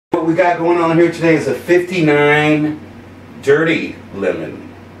what we got going on here today is a 59 Dirty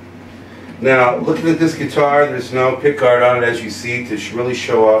Lemon. Now, looking at this guitar, there's no pickguard on it, as you see, to really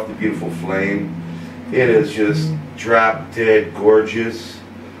show off the beautiful flame. It is just drop dead gorgeous.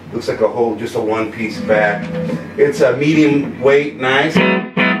 Looks like just a one-piece back. It's a medium weight, nice,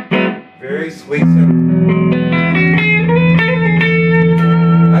 very sweet.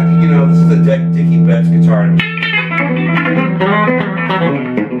 This is a Dickie Betts guitar.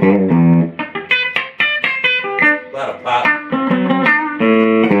 A lot of pop.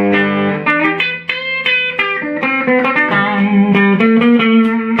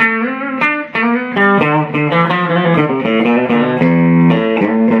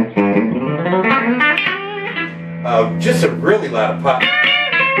 Just a really lot of pop.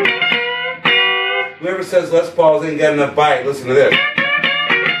 Whoever says Les Pauls ain't got enough bite, listen to this.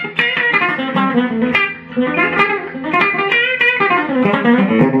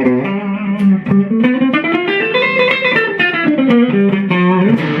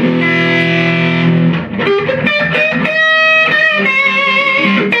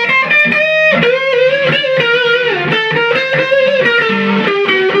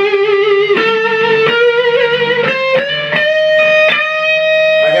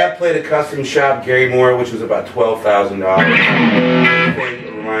 Played a custom shop, Gary Moore, which was about $12,000.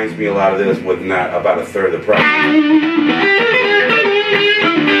 It reminds me a lot of this, with not about a third of the price.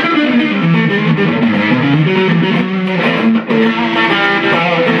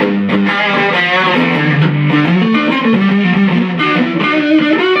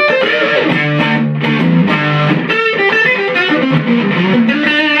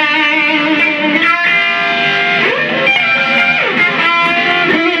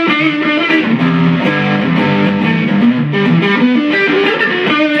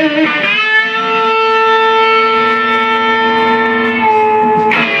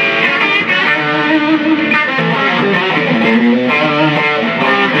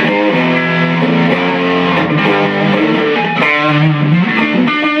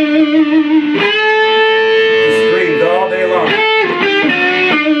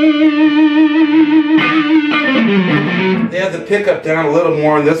 They have the pickup down a little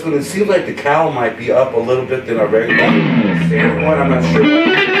more on this one. It seems like the cowl might be up a little bit than a regular standard one. I'm not sure.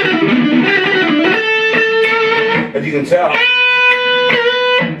 As you can tell,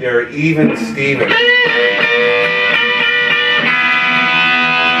 they're even Steven.